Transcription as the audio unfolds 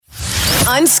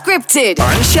Unscripted.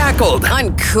 Unshackled.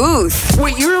 Uncouth.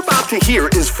 What you're about to hear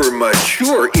is for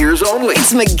mature ears only.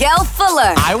 It's Miguel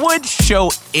Fuller. I would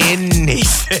show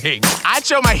anything. I'd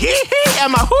show my hee-hee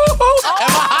and my hoo-hoo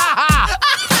and my ha-ha.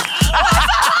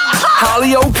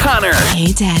 Holly O'Connor.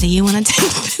 Hey, Daddy, you want to take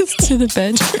this to the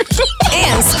bedroom?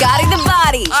 And Scotty the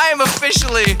Body. I am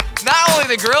officially not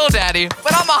only the grill daddy,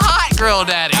 but I'm a hot grill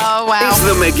daddy. Oh, wow. It's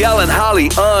the Miguel and Holly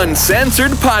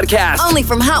Uncensored Podcast. Only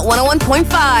from Hot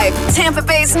 101.5. Tampa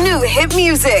Bay's new hit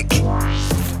music.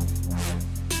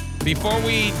 Before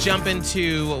we jump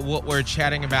into what we're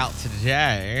chatting about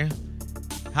today,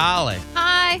 Holly,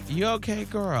 Hi. you okay,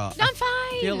 girl? I'm fine.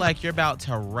 I feel like you're about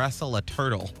to wrestle a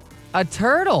turtle. A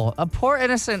turtle. A poor,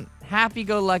 innocent,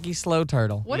 happy-go-lucky, slow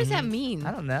turtle. What does that mean?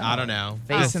 I don't know. I don't know.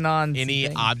 Facing on any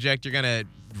things. object, you're going to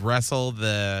wrestle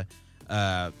the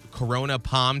Corona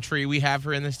palm tree we have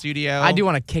here in the studio. I do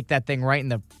want to kick that thing right in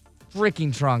the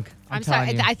freaking trunk. I'm sorry.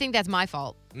 telling you. I think that's my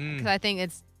fault. Because I think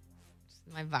it's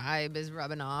my vibe is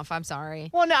rubbing off. I'm sorry.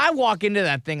 Well, no, I walk into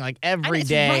that thing like every it's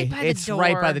day. right by the It's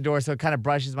right by door. the door, so it kind of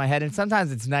brushes my head. And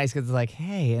sometimes it's nice because it's like,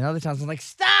 hey. And other times I'm like,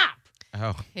 stop.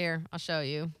 Oh. Here, I'll show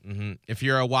you. Mm-hmm. If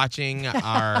you're watching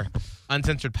our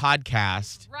Uncensored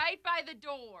podcast, Right by the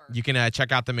door. you can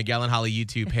check out the Miguel and Holly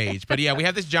YouTube page. But yeah, we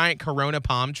have this giant Corona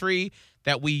palm tree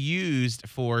that we used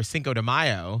for Cinco de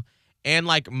Mayo. And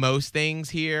like most things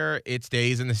here, it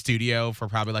stays in the studio for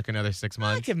probably like another 6 I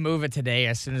months. can move it today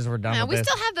as soon as we're done Yeah, with we this.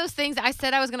 still have those things I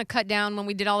said I was going to cut down when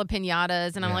we did all the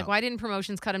pinatas. And I'm Yeah. like, why didn't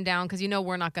promotions cut them down? Because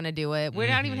we're not going to do it. We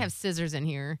don't even have scissors in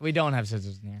here. We don't have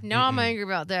scissors in here. No, I'm angry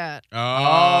about that.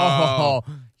 Oh.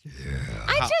 I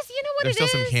just, you know what There's it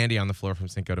still is? some candy on the floor from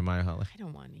Cinco de Mayo, Holly. I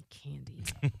don't want any candy.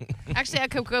 Actually, I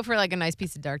could go for like a nice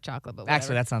piece of dark chocolate, but whatever.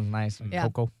 Actually, that sounds nice. Yeah.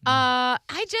 Cocoa.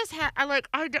 I just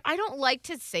I don't like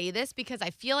to say this because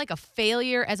I feel like a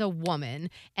failure as a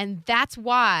woman, and that's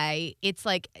why it's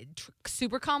like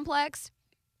super complex.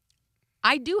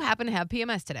 I do happen to have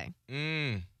PMS today.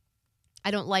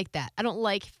 I don't like that. I don't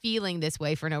like feeling this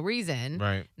way for no reason.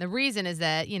 Right. The reason is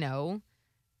that,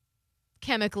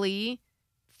 chemically,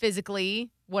 physically,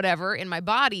 whatever in my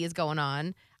body is going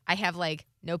on. I have like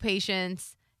no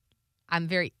patience. I'm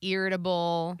very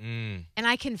irritable. And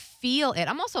I can feel it.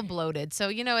 I'm also bloated.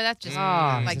 So, that's just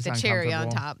like it's the just cherry on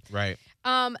uncomfortable. top. Right.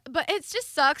 But it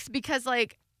just sucks because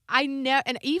like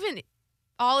and even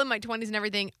all in my 20s and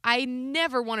everything, I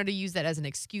never wanted to use that as an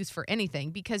excuse for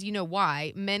anything because you know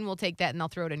why? Men will take that and they'll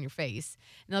throw it in your face.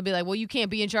 And they'll be like, well, you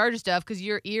can't be in charge of stuff because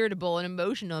you're irritable and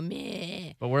emotional.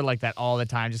 Meh. But we're like that all the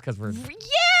time just because we're... Yeah,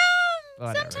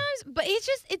 Whatever. sometimes. But it's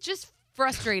just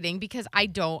frustrating because I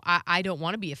don't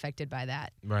want to be affected by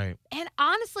that. Right. And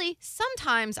honestly,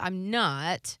 sometimes I'm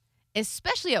not,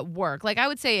 especially at work. Like I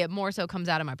would say it more so comes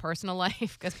out of my personal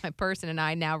life because my person and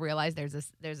I now realize there's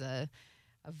a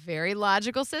very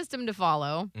logical system to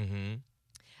follow.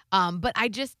 Mm-hmm. But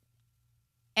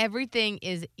everything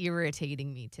is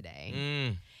irritating me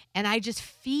today. And I just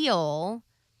feel,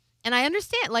 and I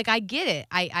understand, like I get it.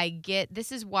 I get,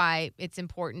 this is why it's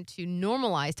important to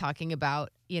normalize talking about,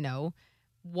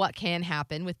 what can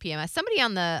happen with PMS. Somebody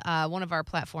on the one of our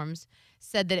platforms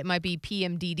said that it might be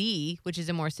PMDD, which is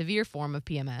a more severe form of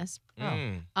PMS.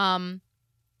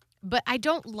 But I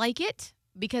don't like it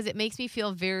because it makes me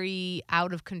feel very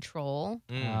out of control.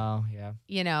 Oh,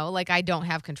 yeah. Like I don't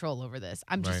have control over this.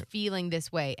 I'm just Right. feeling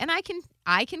this way. And I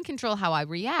can control how I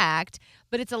react,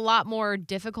 but it's a lot more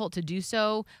difficult to do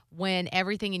so when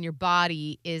everything in your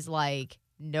body is like,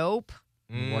 nope,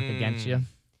 Work against you.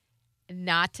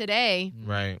 not today.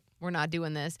 Right. We're not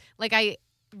doing this. Like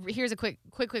here's a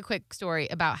quick story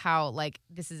about how like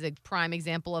this is a prime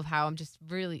example of how I'm just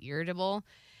really irritable.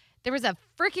 There was a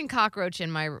freaking cockroach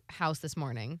in my house this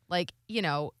morning. Like,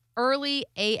 early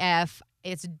AF.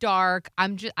 It's dark.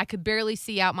 I could barely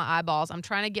see out my eyeballs. I'm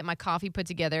trying to get my coffee put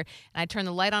together, and I turned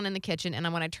the light on in the kitchen,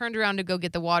 and when I turned around to go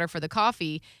get the water for the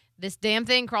coffee, this damn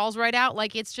thing crawls right out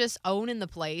like it's just owning the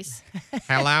place.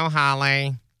 Hello,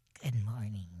 Holly. Good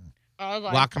morning. I was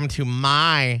like, Welcome to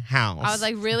my house. I was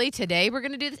like, really? Today we're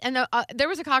gonna do this? And there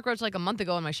was a cockroach like a month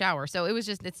ago in my shower, so it was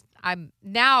just I'm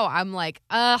like,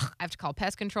 ugh. I have to call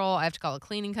pest control. I have to call a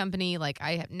cleaning company. Like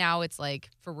now it's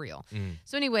like for real.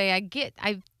 So anyway,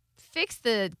 I fixed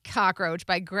the cockroach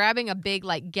by grabbing a big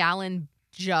like gallon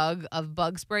jug of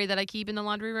bug spray that I keep in the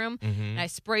laundry room, and I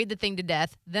sprayed the thing to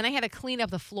death. Then I had to clean up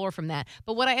the floor from that.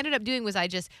 But what I ended up doing was I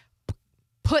just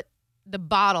put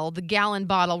the gallon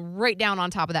bottle right down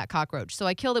on top of that cockroach. So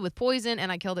I killed it with poison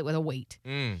and I killed it with a weight.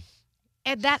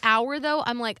 At that hour though,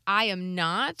 I'm like,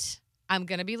 I'm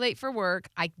going to be late for work.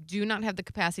 I do not have the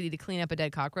capacity to clean up a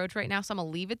dead cockroach right now, so I'm going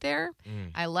to leave it there.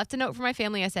 I left a note for my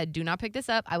family. I said, do not pick this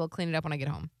up. I will clean it up when I get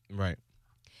home. Right.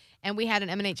 And we had an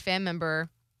MNH fan member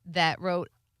that wrote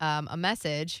a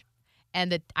message,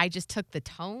 and that I just took the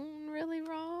tone really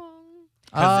wrong.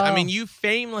 'Cause, I mean, you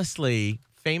famously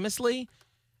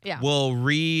Yeah. will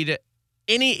read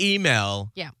any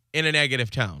email Yeah. in a negative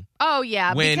tone. Oh,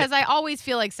 yeah, When- because I always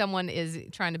feel like someone is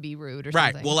trying to be rude or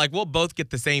Right. something. Well, like we'll both get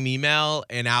the same email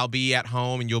and I'll be at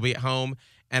home and you'll be at home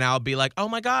and I'll be like, oh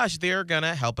my gosh, they're going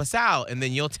to help us out. And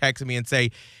then you'll text me and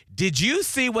say, did you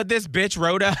see what this bitch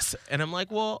wrote us? And I'm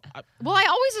like, well, Well, I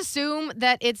always assume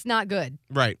that it's not good.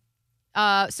 right.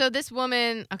 So this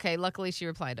woman, okay, luckily she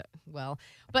replied well,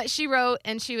 but she wrote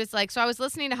and she was like, so I was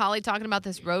listening to Holly talking about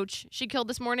this roach she killed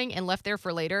this morning and left there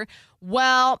for later.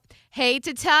 Well, hate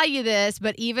to tell you this,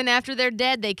 but even after they're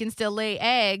dead, they can still lay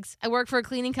eggs. I work for a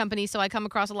cleaning company, so I come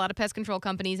across a lot of pest control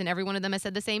companies, and every one of them has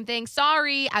said the same thing.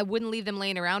 Sorry, I wouldn't leave them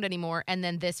laying around anymore. And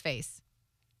then this face,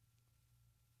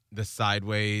 The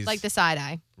sideways. like the side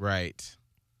eye. Right.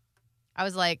 I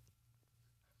was like,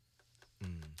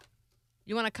 Mm.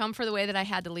 you want to come for the way that I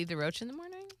had to leave the roach in the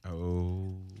morning?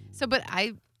 Oh. So, but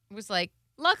I was like,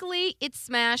 luckily it's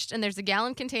smashed and there's a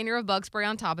gallon container of bug spray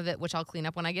on top of it, which I'll clean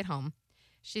up when I get home.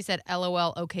 She said,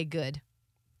 LOL, okay, good.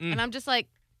 Mm. And I'm just like,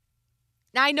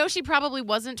 now I know she probably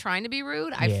wasn't trying to be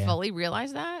rude. I Yeah. fully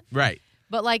realize that. Right.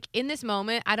 But like in this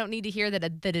moment, I don't need to hear that a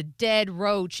dead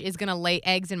roach is going to lay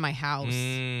eggs in my house.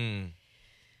 Mm.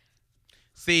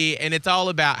 See, and it's all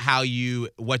about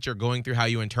what you're going through, how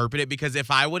you interpret it. Because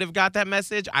if I would have got that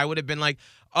message, I would have been like,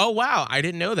 oh, wow, I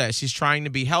didn't know that. She's trying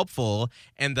to be helpful.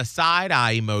 And the side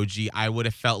eye emoji, I would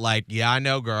have felt like, yeah, I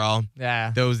know, girl.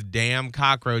 Yeah. Those damn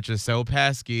cockroaches so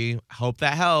pesky. Hope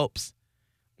that helps.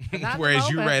 Not in the Whereas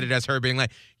you moment. read it as her being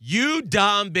like, you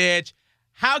dumb bitch.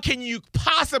 How can you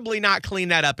possibly not clean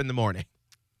that up in the morning?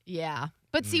 Yeah.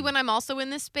 But see, when I'm also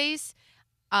in this space,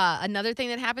 another thing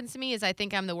that happens to me is I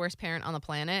think I'm the worst parent on the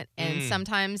planet. And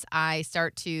sometimes I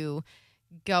start to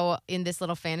go in this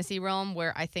little fantasy realm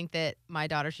where I think that my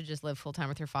daughter should just live full time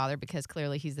with her father because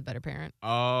clearly he's the better parent.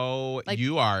 Oh, Like-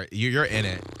 you're in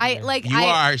it. I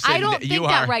are I don't you think are.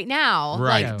 that right now.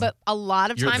 Right. Like, but a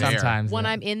lot of You're times there. Sometimes when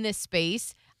yeah. I'm in this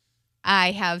space,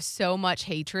 I have so much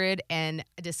hatred and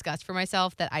disgust for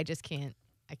myself that I just can't.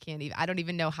 I don't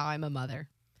even know how I'm a mother.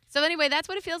 So anyway, that's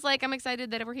what it feels like. I'm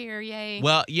excited that we're here. Yay.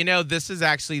 Well, this is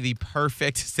actually the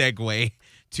perfect segue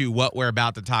to what we're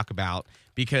about to talk about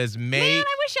because Man,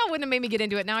 I wish y'all wouldn't have made me get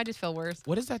into it. Now I just feel worse.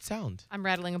 What does that sound? I'm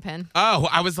rattling a pen. Oh,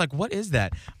 I was like, what is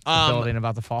that? The building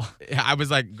about to fall. I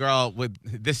was like, girl, with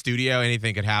this studio,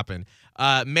 anything could happen.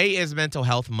 May is Mental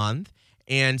Health Month.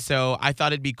 And so I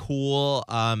thought it'd be cool,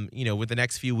 with the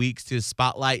next few weeks to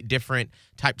spotlight different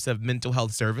types of mental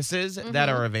health services that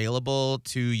are available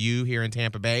to you here in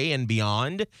Tampa Bay and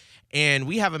beyond. And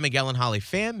we have a Miguel and Holly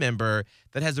fan member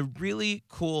that has a really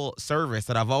cool service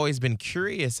that I've always been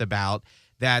curious about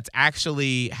that's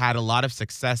actually had a lot of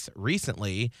success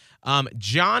recently.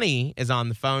 Johnny is on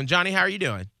the phone. Johnny, how are you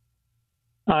doing?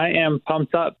 I am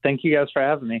pumped up. Thank you guys for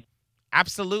having me.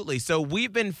 Absolutely. So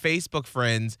we've been Facebook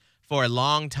friends for a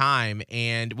long time.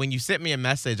 And when you sent me a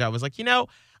message, I was like,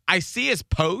 I see his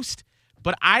post,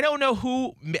 but I don't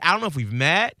know if we've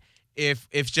met, if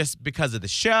it's just because of the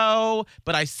show,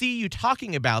 but I see you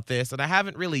talking about this and I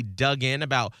haven't really dug in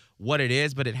about what it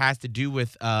is, but it has to do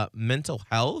with mental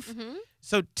health. Mm-hmm.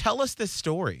 So tell us this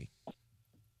story.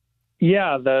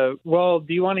 Yeah. Do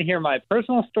you want to hear my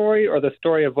personal story or the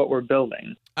story of what we're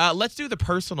building? Let's do the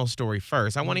personal story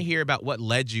first. I want to hear about what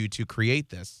led you to create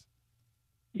this.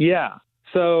 Yeah.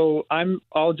 So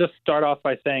I'll just start off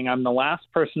by saying I'm the last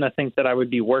person to think that I would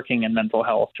be working in mental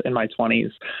health in my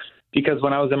 20s, because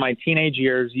when I was in my teenage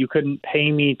years, you couldn't pay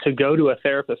me to go to a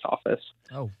therapist's office.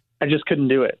 Oh. I just couldn't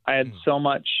do it. I had so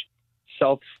much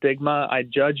self-stigma. I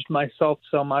judged myself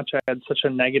so much. I had such a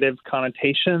negative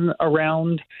connotation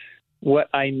around what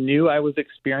I knew I was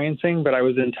experiencing, but I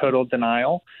was in total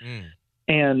denial.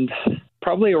 And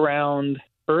probably around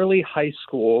early high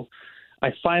school,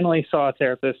 I finally saw a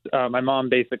therapist. My mom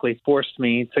basically forced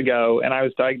me to go, and I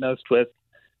was diagnosed with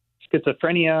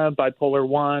schizophrenia, bipolar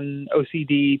 1,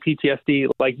 OCD, PTSD,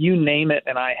 like you name it,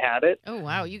 and I had it. Oh,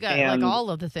 wow. You got And- like all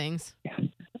of the things.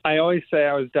 I always say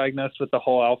I was diagnosed with the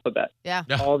whole alphabet, Yeah.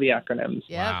 all the acronyms.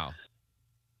 Yeah. Wow.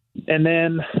 And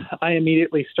then I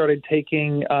immediately started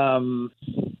taking,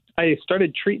 I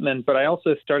started treatment, but I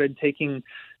also started taking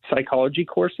psychology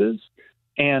courses.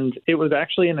 And it was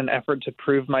actually in an effort to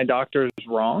prove my doctors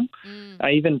wrong.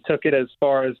 I even took it as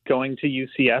far as going to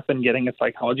UCF and getting a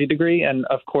psychology degree. And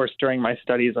of course, during my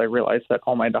studies, I realized that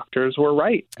all my doctors were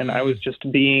right. And I was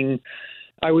just being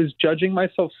I was judging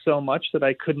myself so much that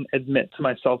I couldn't admit to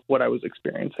myself what I was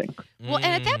experiencing. Well, and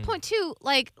at that point, too,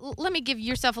 like, let me give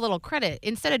yourself a little credit.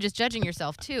 Instead of just judging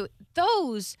yourself, too,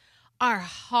 those are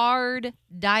hard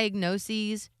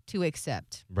diagnoses to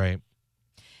accept. Right.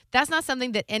 That's not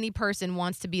something that any person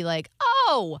wants to be like,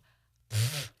 oh,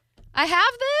 I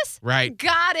have this? Right.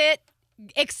 Got it.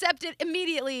 Accept it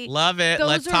immediately. Love it. Those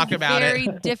Let's are talk about very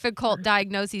it. difficult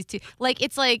diagnoses to, like,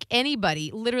 it's like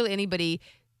anybody, literally anybody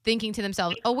thinking to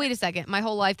themselves, oh, wait a second, my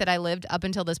whole life that I lived up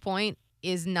until this point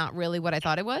is not really what I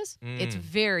thought it was. It's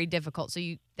very difficult. So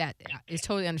that is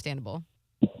totally understandable.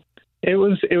 It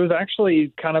was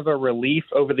actually kind of a relief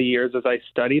over the years as I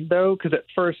studied, though, because at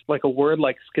first, like, a word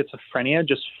like schizophrenia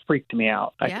just freaked me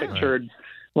out. Yeah. I pictured,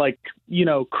 like,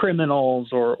 criminals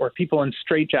or people in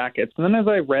straitjackets. And then as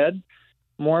I read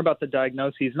more about the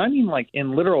diagnoses, and I mean like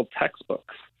in literal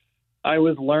textbooks, I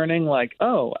was learning like,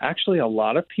 oh, actually a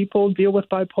lot of people deal with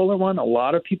bipolar 1, a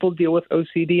lot of people deal with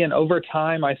OCD. And over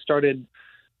time, I started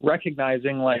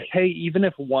recognizing like, hey, even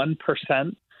if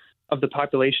 1% of the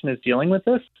population is dealing with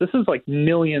this is like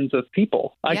millions of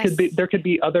people. Yes. There could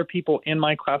be other people in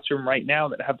my classroom right now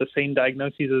that have the same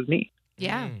diagnoses as me.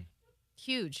 Yeah.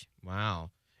 Huge. Wow.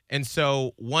 And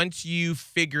so once you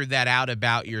figured that out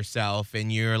about yourself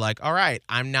and you're like, all right,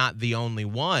 I'm not the only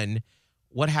one,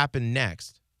 what happened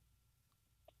next?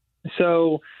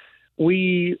 So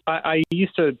I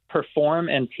used to perform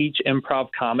and teach improv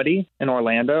comedy in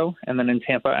Orlando and then in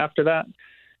Tampa after that.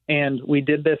 And we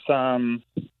did this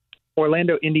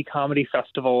Orlando Indie Comedy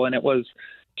Festival, and it was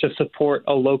to support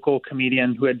a local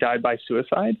comedian who had died by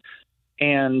suicide.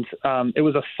 And it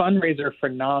was a fundraiser for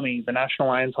NAMI, the National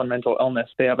Alliance on Mental Illness.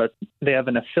 They have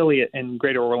an affiliate in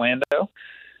Greater Orlando.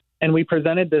 And we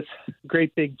presented this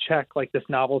great big check, like this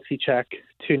novelty check,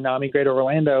 to NAMI Greater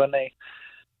Orlando. And they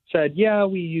said, yeah,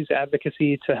 we use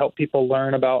advocacy to help people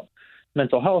learn about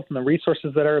mental health and the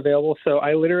resources that are available. So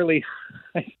I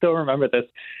still remember this.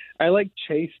 I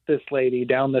chased this lady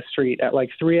down the street at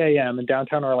 3 a.m. in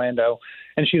downtown Orlando,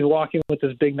 and she's walking with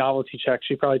this big novelty check.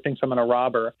 She probably thinks I'm going to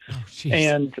rob her. Oh, jeez.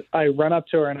 And I run up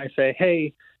to her and I say,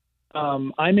 hey,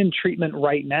 I'm in treatment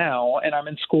right now and I'm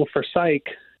in school for psych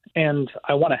and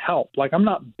I want to help. I'm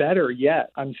not better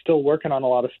yet. I'm still working on a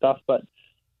lot of stuff, but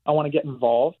I want to get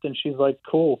involved. And she's like,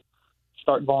 cool,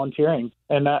 start volunteering.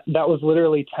 And that was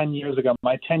literally 10 years ago.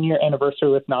 My 10-year anniversary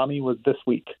with NAMI was this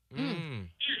week.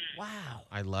 Wow.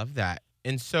 I love that.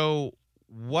 And so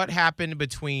what happened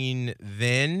between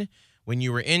then when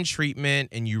you were in treatment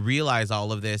and you realized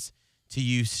all of this to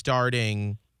you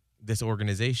starting this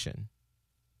organization?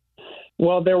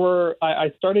 Well,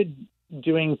 I started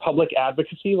doing public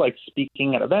advocacy, like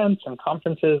speaking at events and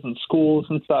conferences and schools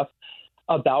and stuff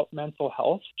about mental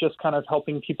health, just kind of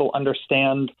helping people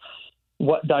understand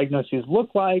what diagnoses look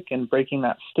like and breaking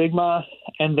that stigma.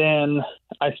 And then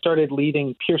I started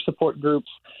leading peer support groups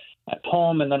at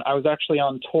home. And then I was actually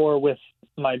on tour with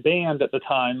my band at the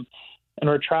time, and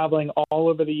we're traveling all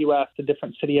over the U.S., a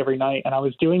different city every night. And I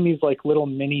was doing these little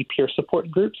mini peer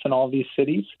support groups in all these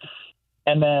cities.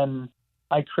 And then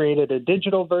I created a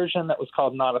digital version that was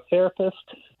called Not a Therapist.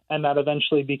 And that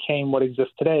eventually became what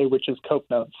exists today, which is Cope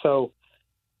Notes. So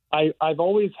I've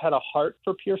always had a heart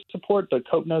for peer support, but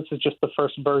Cope Notes is just the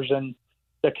first version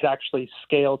that could actually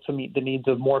scale to meet the needs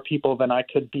of more people than I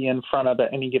could be in front of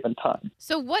at any given time.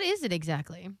 So what is it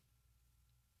exactly?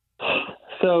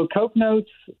 So Cope Notes,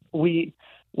 we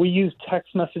use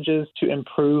text messages to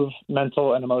improve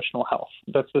mental and emotional health.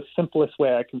 That's the simplest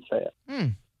way I can say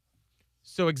it.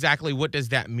 So exactly what does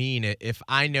that mean? If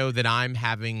I know that I'm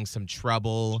having some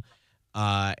trouble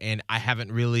and I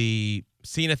haven't really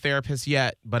seen a therapist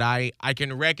yet, but I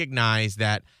can recognize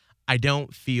that I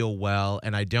don't feel well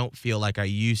and I don't feel like I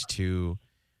used to,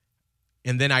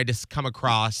 and then I just come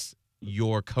across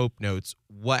your Cope Notes,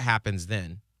 what happens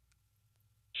then?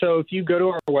 So if you go to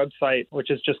our website, which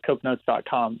is just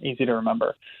copenotes.com, easy to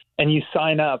remember, and you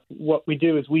sign up, what we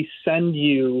do is we send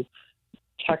you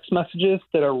text messages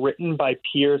that are written by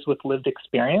peers with lived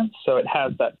experience. So it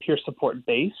has that peer support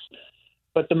base,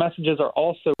 but the messages are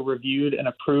also reviewed and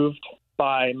approved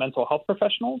by mental health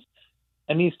professionals.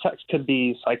 And these texts could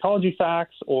be psychology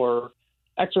facts or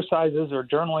exercises or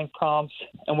journaling prompts.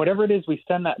 And whatever it is we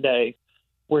send that day,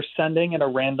 we're sending at a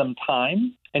random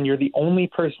time. And you're the only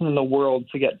person in the world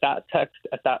to get that text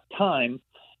at that time.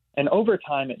 And over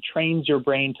time, it trains your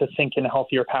brain to think in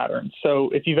healthier patterns. So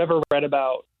if you've ever read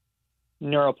about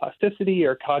neuroplasticity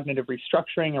or cognitive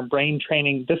restructuring or brain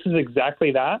training, this is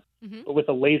exactly that, but with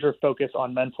a laser focus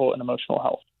on mental and emotional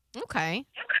health. Okay.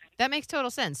 That makes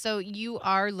total sense. So you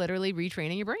are literally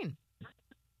retraining your brain.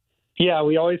 Yeah,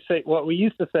 we always say what we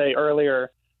used to say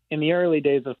earlier in the early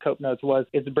days of Cope Notes was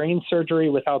it's brain surgery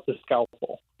without the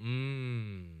scalpel.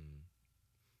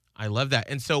 I love that.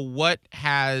 And so what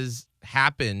has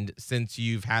happened since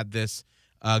you've had this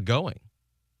going?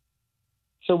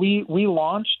 So we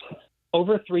launched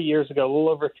over 3 years ago, a little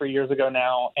over 3 years ago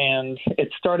now, and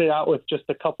it started out with just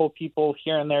a couple people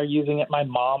here and there using it. My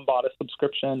mom bought a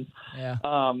subscription,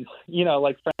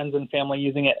 like friends and family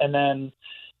using it. And then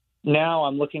now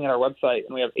I'm looking at our website,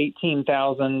 and we have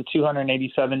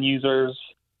 18,287 users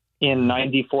in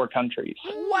 94 countries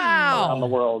around the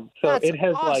world. So That's it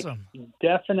has awesome.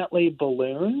 definitely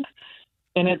ballooned,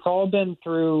 and it's all been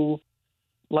through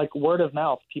word of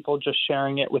mouth, people just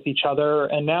sharing it with each other.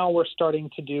 And now we're starting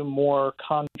to do more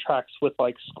contracts with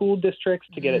school districts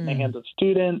to get it in the hands of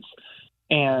students,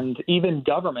 and even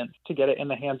governments to get it in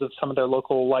the hands of some of their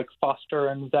local foster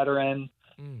and veteran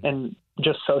and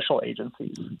just social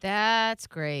agencies. That's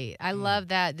great. I love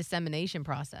that dissemination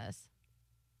process.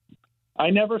 I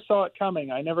never saw it coming.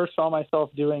 I never saw myself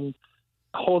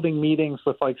holding meetings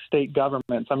with state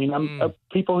governments. I mean, I'm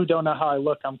people who don't know how I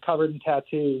look, I'm covered in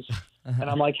tattoos.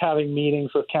 And I'm having meetings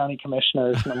with county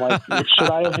commissioners, and I'm like, should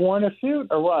I have worn a suit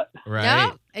or what?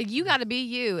 Right. No, you got to be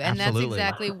you. And Absolutely. that's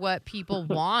exactly what people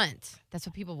want. That's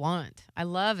what people want. I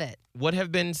love it. What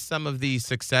have been some of the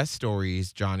success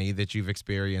stories, Johnny, that you've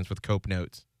experienced with Cope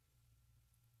Notes?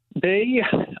 They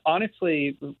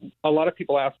honestly, a lot of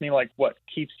people ask me what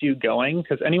keeps you going,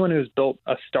 because anyone who's built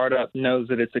a startup knows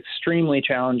that it's extremely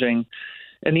challenging.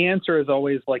 And the answer is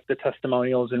always the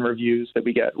testimonials and reviews that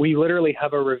we get. We literally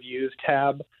have a reviews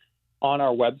tab on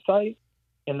our website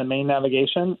in the main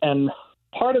navigation. And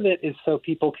part of it is so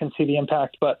people can see the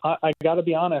impact. But I got to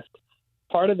be honest,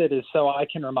 part of it is so I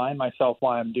can remind myself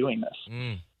why I'm doing this.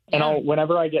 And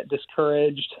whenever I get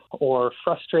discouraged or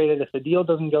frustrated, if the deal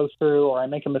doesn't go through or I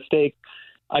make a mistake,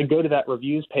 I go to that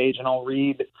reviews page and I'll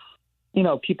read,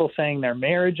 people saying their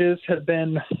marriages have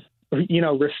been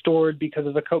restored because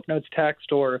of the Cope Notes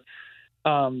text, or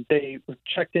they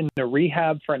checked into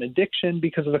rehab for an addiction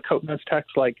because of the Cope Notes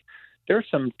text. There's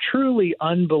some truly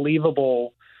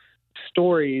unbelievable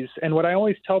stories. And what I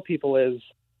always tell people is,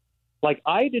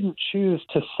 I didn't choose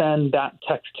to send that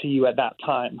text to you at that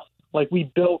time.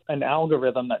 We built an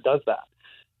algorithm that does that.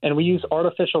 And we use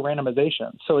artificial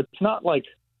randomization. So it's not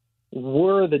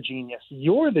we're the genius.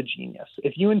 You're the genius.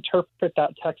 If you interpret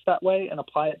that text that way and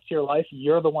apply it to your life,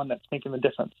 you're the one that's making the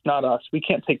difference, not us. We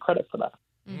can't take credit for that.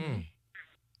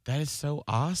 That is so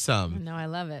awesome. No, I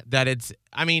love it.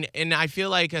 And I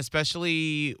feel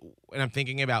especially when I'm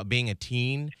thinking about being a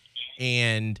teen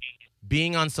and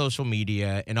being on social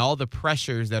media and all the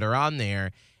pressures that are on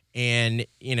there, and,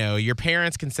 your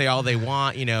parents can say all they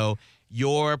want,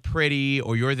 you're pretty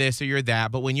or you're this or you're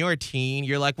that. But when you're a teen,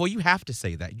 you're well, you have to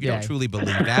say that. You don't truly believe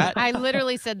that. I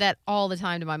literally said that all the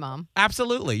time to my mom.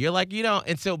 Absolutely. You're you don't.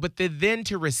 And so, but then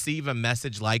to receive a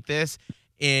message like this,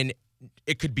 and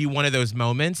it could be one of those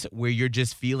moments where you're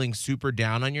just feeling super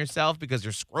down on yourself because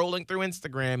you're scrolling through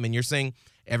Instagram and you're seeing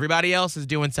everybody else is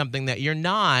doing something that you're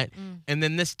not. And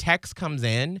then this text comes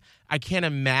in. I can't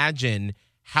imagine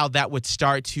how that would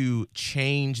start to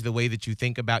change the way that you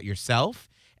think about yourself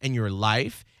and your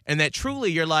life, and that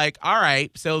truly you're all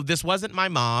right, so this wasn't my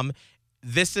mom.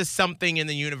 This is something in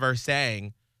the universe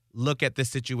saying, look at this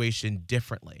situation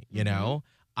differently,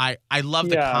 I love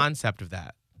the concept of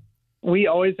that. We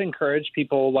always encourage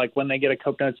people, when they get a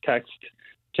Cope Notes text,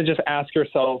 to just ask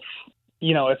yourself,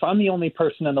 if I'm the only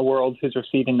person in the world who's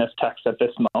receiving this text at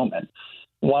this moment,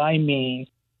 why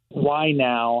me? Why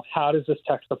now? How does this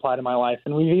text apply to my life?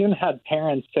 And we've even had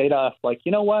parents say to us,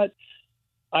 you know what?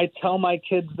 I tell my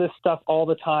kids this stuff all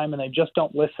the time, and they just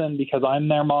don't listen because I'm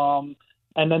their mom.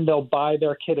 And then they'll buy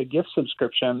their kid a gift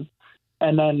subscription.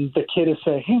 And then the kid is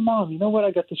saying, hey, Mom, you know what?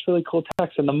 I got this really cool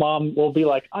text. And the mom will be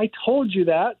like, I told you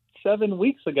that 7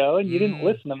 weeks ago, and you didn't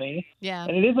listen to me. Yeah.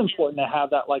 And it is important to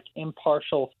have that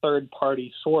impartial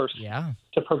third-party source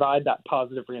to provide that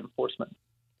positive reinforcement.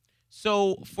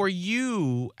 So for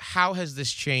you, how has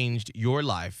this changed your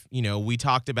life? We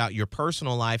talked about your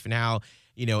personal life and how,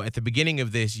 at the beginning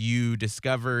of this, you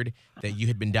discovered that you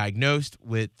had been diagnosed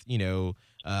with,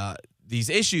 these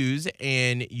issues,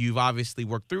 and you've obviously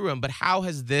worked through them. But how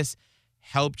has this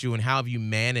helped you, and how have you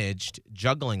managed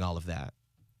juggling all of that?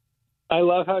 I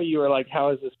love how you were how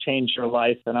has this changed your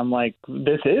life? And I'm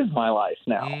this is my life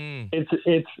now.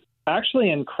 It's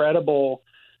actually incredible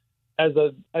as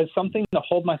something to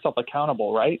hold myself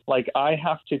accountable, right? I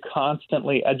have to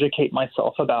constantly educate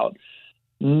myself about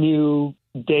new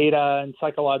data and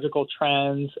psychological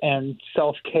trends and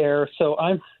self-care. So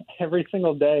I'm every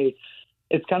single day,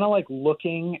 it's kind of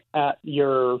looking at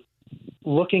your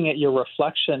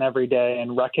reflection every day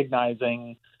and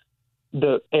recognizing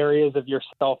the areas of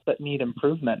yourself that need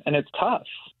improvement. And it's tough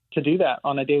to do that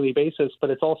on a daily basis, but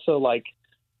it's also like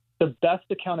the best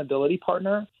accountability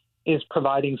partner is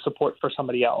providing support for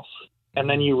somebody else. And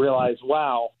then you realize,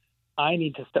 wow, I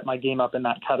need to step my game up in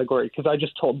that category because I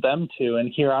just told them to,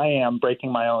 and here I am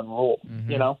breaking my own rule,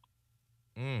 you know?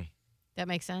 Mm. That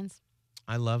makes sense.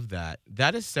 I love that.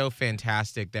 That is so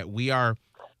fantastic that we are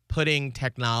putting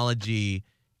technology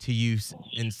to use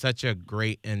in such a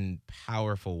great and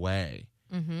powerful way.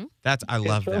 Mm-hmm. I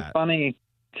love it's so that. funny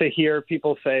to hear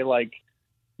people say like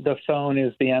the phone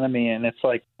is the enemy, and it's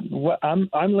like what, I'm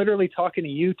literally talking to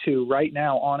you two right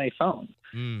now on a phone.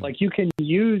 Like you can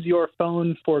use your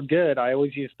phone for good. I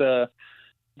always use the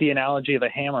analogy of a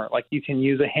hammer. Like you can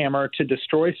use a hammer to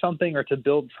destroy something or to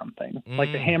build something.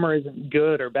 Like the hammer isn't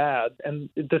good or bad, and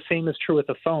the same is true with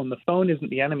the phone. The phone isn't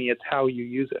the enemy; it's how you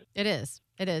use it. It is,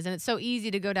 and it's so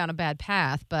easy to go down a bad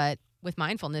path. But with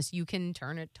mindfulness, you can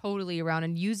turn it totally around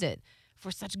and use it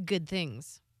for such good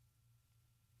things.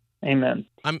 Amen.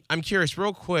 I'm curious,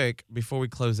 real quick, before we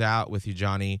close out with you,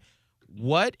 Johnny,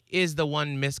 what is the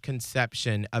one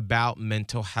misconception about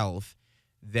mental health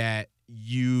that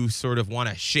you sort of want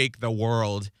to shake the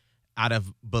world out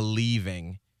of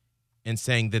believing and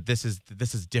saying that this is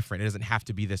different? It doesn't have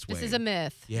to be this way. This is a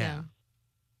myth. Yeah.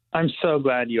 I'm so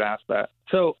glad you asked that.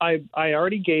 So I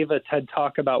already gave a TED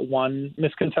Talk about one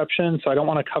misconception, so I don't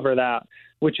want to cover that,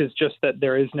 which is just that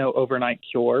there is no overnight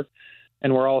cure,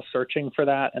 and we're all searching for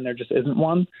that, and there just isn't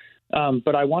one.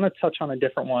 But I want to touch on a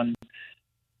different one.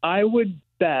 I would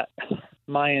bet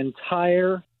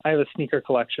I have a sneaker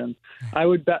collection. I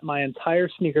would bet my entire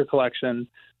sneaker collection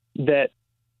that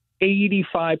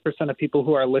 85% of people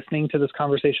who are listening to this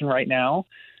conversation right now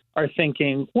are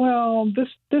thinking, well,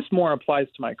 this more applies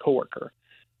to my coworker,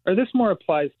 or this more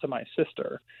applies to my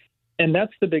sister. And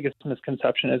that's the biggest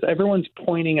misconception, is everyone's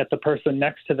pointing at the person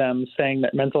next to them saying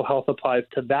that mental health applies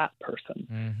to that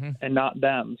person and not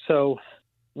them. So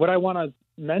what I want to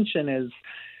mention is,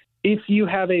 if you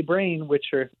have a brain,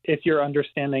 if you're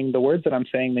understanding the words that I'm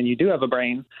saying, then you do have a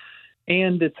brain,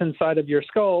 and it's inside of your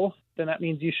skull, then that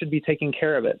means you should be taking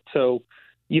care of it. So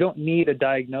you don't need a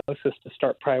diagnosis to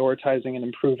start prioritizing and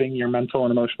improving your mental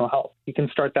and emotional health. You can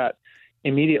start that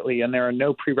immediately, and there are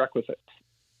no prerequisites.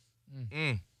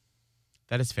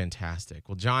 That is fantastic.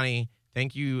 Well, Johnny,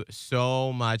 thank you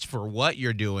so much for what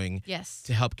you're doing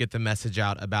to help get the message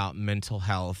out about mental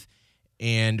health,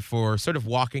 and for sort of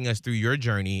walking us through your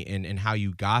journey and how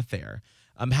you got there.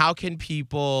 How can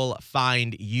people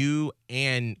find you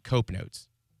and Cope Notes?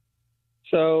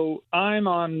 So I'm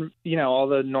on, all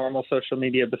the normal social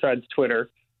media besides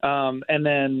Twitter. And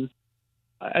then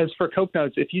as for Cope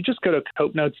Notes, if you just go to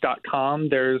copenotes.com,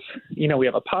 there's, we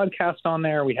have a podcast on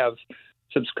there. We have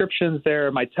subscriptions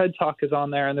there. My TED Talk is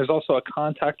on there. And there's also a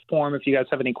contact form if you guys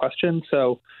have any questions.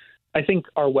 So I think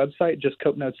our website, just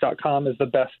copenotes.com, is the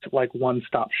best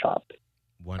one-stop shop.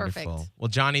 Wonderful. Perfect. Well,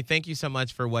 Johnny, thank you so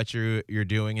much for what you're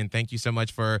doing, and thank you so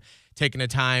much for taking the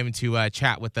time to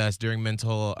chat with us during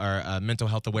Mental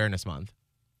Health Awareness Month.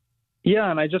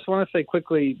 Yeah, and I just want to say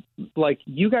quickly,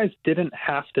 you guys didn't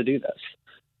have to do this.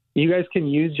 You guys can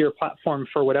use your platform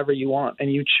for whatever you want,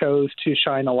 and you chose to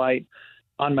shine a light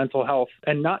on mental health,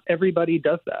 and not everybody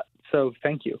does that. So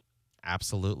thank you.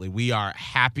 Absolutely. We are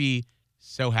happy.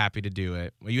 So happy to do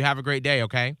it. Well, you have a great day,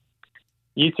 okay?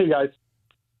 You too, guys.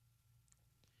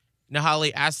 Now,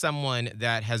 Holly, as someone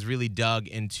that has really dug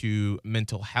into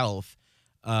mental health,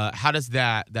 how does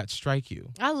that strike you?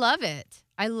 I love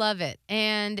it.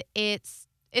 And it's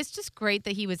just great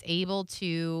that he was able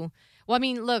to, well, I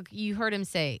mean, look, you heard him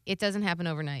say it doesn't happen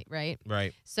overnight, right?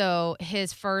 Right. So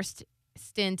his first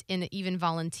stint in even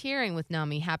volunteering with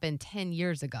NAMI happened 10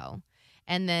 years ago.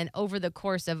 And then over the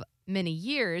course of many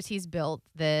years, he's built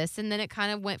this, and then it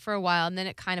kind of went for a while, and then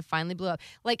it kind of finally blew up.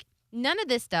 None of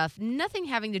this stuff, nothing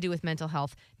having to do with mental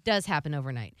health, does happen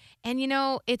overnight. And,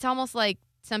 it's almost like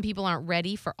some people aren't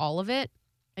ready for all of it,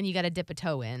 and you got to dip a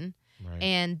toe in. Right.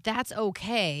 And that's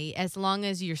okay as long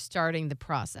as you're starting the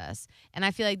process. And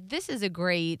I feel like this is a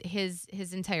great, his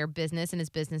entire business and his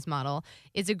business model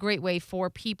is a great way for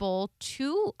people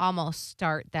to almost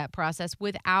start that process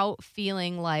without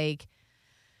feeling like,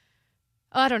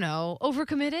 I don't know,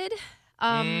 overcommitted.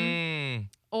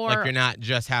 Or like you're not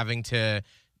just having to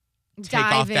take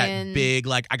dive off that in. big,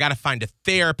 I got to find a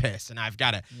therapist and I've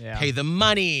got to pay the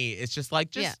money. It's just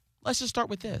let's just start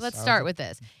with this. Let's start with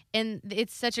this. And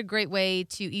it's such a great way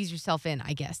to ease yourself in,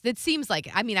 I guess. It seems like,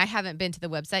 I haven't been to the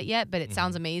website yet, but it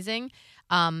sounds amazing.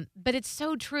 But it's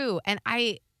so true. And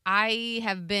I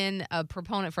have been a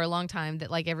proponent for a long time that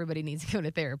everybody needs to go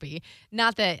to therapy.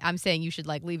 Not that I'm saying you should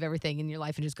leave everything in your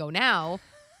life and just go now,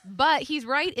 But he's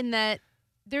right in that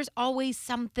there's always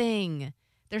something.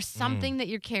 There's something that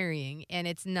you're carrying, and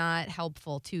it's not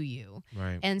helpful to you.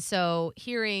 Right. And so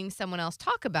hearing someone else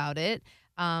talk about it,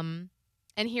 and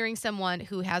hearing someone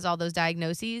who has all those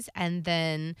diagnoses and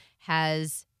then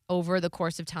has over the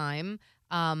course of time,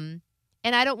 and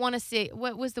I don't want to say,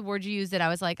 what was the word you used that I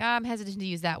was like, I'm hesitant to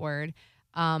use that word.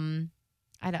 I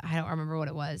don't remember what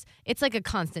it was. It's like a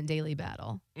constant daily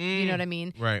battle. You know what I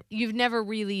mean? Right. You've never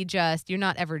really you're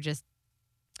not ever just,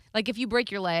 like if you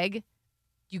break your leg,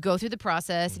 you go through the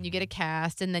process and you get a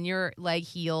cast and then your leg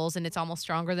heals and it's almost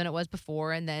stronger than it was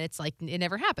before. And then it's like, it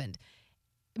never happened.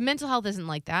 Mental health isn't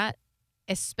like that,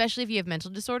 especially if you have mental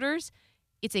disorders.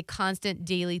 It's a constant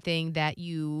daily thing that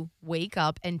you wake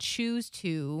up and choose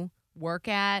to work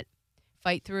at,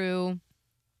 fight through,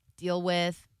 deal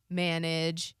with,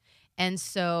 manage. And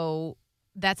so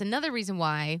that's another reason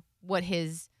why what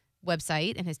his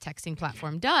website and his texting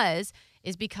platform does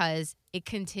is because it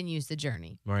continues the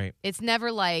journey. Right. It's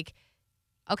never like,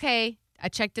 okay, I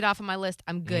checked it off on my list.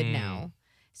 I'm good now.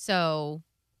 So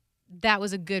that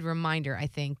was a good reminder, I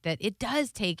think, that it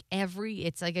does take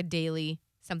it's like a daily,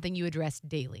 something you address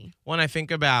daily. When I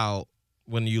think about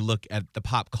when you look at the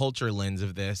pop culture lens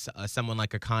of this, someone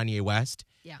like a Kanye West,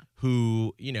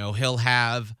 who, he'll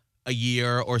have a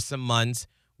year or some months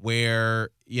where,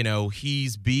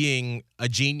 he's being a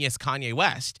genius Kanye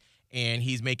West and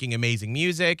he's making amazing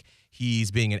music.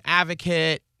 He's being an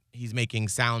advocate. He's making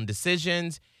sound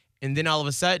decisions. And then all of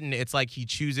a sudden, it's like he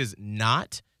chooses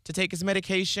not to take his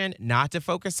medication, not to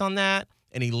focus on that,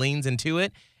 and he leans into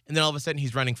it. And then all of a sudden,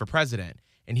 he's running for president.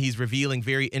 And he's revealing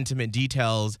very intimate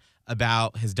details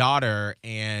about his daughter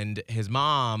and his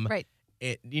mom. Right.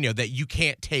 That you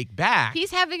can't take back.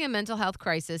 He's having a mental health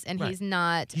crisis, and he's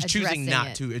not He's addressing choosing not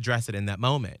it. to address it in that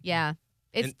moment. Yeah.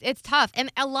 It's tough. And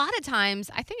a lot of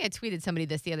times, I think I tweeted somebody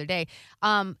this the other day.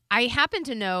 I happen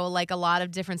to know like a lot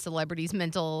of different celebrities'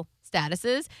 mental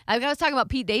statuses. I was talking about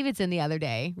Pete Davidson the other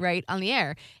day, right, on the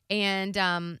air.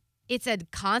 And it's a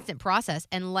constant process.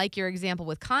 And like your example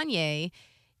with Kanye,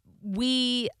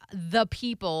 we, the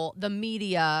people, the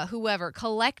media, whoever,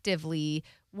 collectively,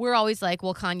 we're always like,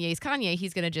 well, Kanye's Kanye.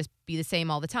 He's going to just be the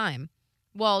same all the time.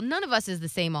 Well, none of us is the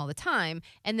same all the time.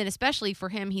 And then especially for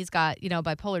him, he's got,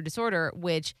 bipolar disorder,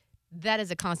 which that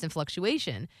is a constant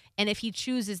fluctuation. And if he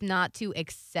chooses not to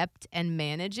accept and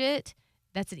manage it,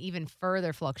 that's an even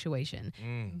further fluctuation.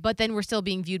 But then we're still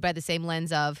being viewed by the same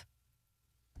lens of,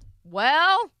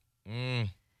 well,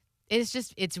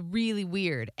 it's really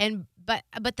weird. And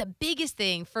but the biggest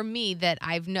thing for me that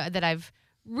I've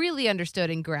really understood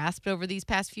and grasped over these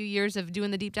past few years of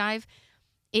doing the deep dive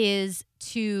is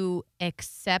to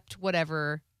accept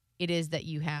whatever it is that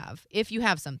you have. If you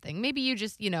have something, maybe you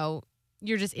just,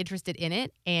 you're just interested in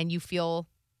it and you feel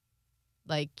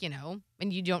like,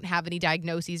 and you don't have any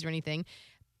diagnoses or anything.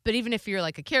 But even if you're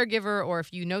like a caregiver or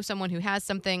if you know someone who has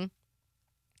something,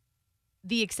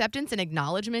 the acceptance and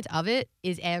acknowledgement of it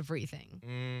is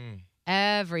everything.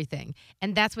 Everything.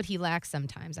 And that's what he lacks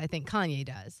sometimes. I think Kanye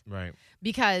does. Right.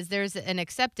 Because there's an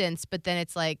acceptance, but then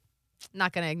it's like,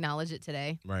 not going to acknowledge it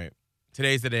today. Right.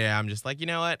 Today's the day I'm just like, you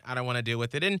know what? I don't want to deal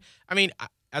with it. And I mean,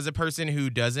 as a person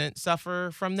who doesn't suffer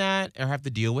from that or have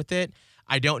to deal with it,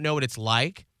 I don't know what it's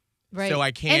like. Right. So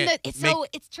I can't. And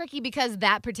it's tricky because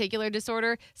that particular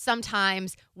disorder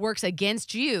sometimes works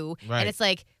against you. Right. And it's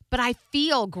like, but I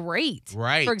feel great.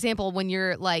 Right. For example, when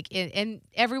you're like,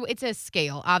 it's a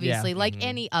scale, obviously, like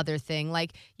any other thing.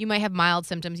 Like you might have mild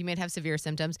symptoms, you might have severe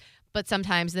symptoms, but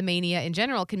sometimes the mania in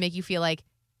general can make you feel like,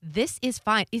 this is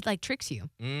fine. It like tricks you.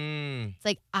 It's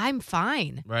like, I'm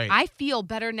fine. Right. I feel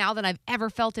better now than I've ever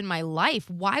felt in my life.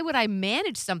 Why would I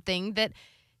manage something that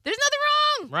there's nothing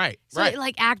wrong? Right. So right. it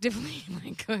like actively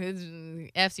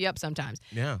F's you up sometimes.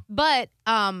 Yeah. But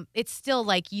it's still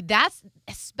like that's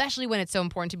especially when it's so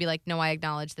important to be like, no, I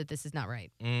acknowledge that this is not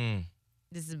right.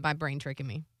 This is my brain tricking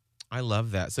me. I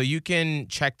love that. So you can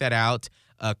check that out.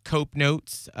 Cope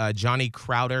Notes, Johnny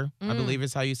Crowder, I believe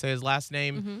is how you say his last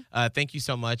name. Thank you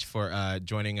so much for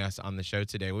joining us on the show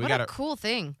today. What a cool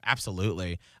thing.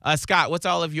 Absolutely. Scott, what's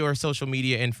all of your social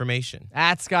media information?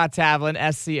 At Scott Tavlin,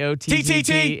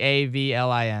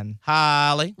 SCOTTAVLIN.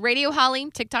 Holly. Radio Holly,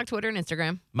 TikTok, Twitter, and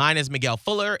Instagram. Mine is Miguel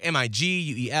Fuller,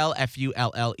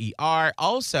 MIGUELFULLER.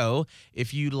 Also,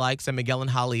 if you like some Miguel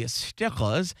and Holly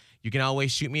stickers, you can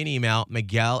always shoot me an email,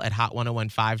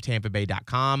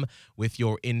 miguel@hot1015tampabay.com with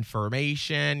your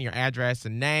information, your address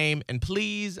and name. And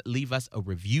please leave us a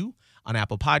review on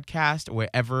Apple Podcast,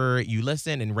 wherever you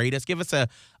listen, and rate us. Give us a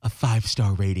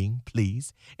 5-star rating,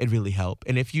 please. It really helps.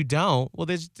 And if you don't, well,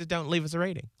 just don't leave us a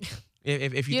rating.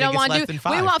 If you think don't it's want less to than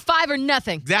 5. We want 5 or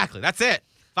nothing. Exactly. That's it.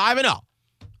 5 and all.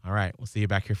 All right. We'll see you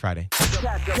back here Friday.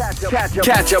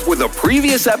 Catch up with the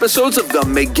previous episodes of the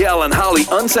Miguel and Holly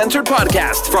Uncensored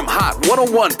podcast from Hot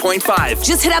 101.5.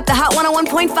 Just hit up the Hot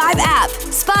 101.5 app,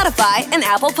 Spotify, and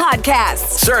Apple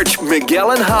Podcasts. Search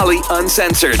Miguel and Holly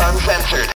Uncensored.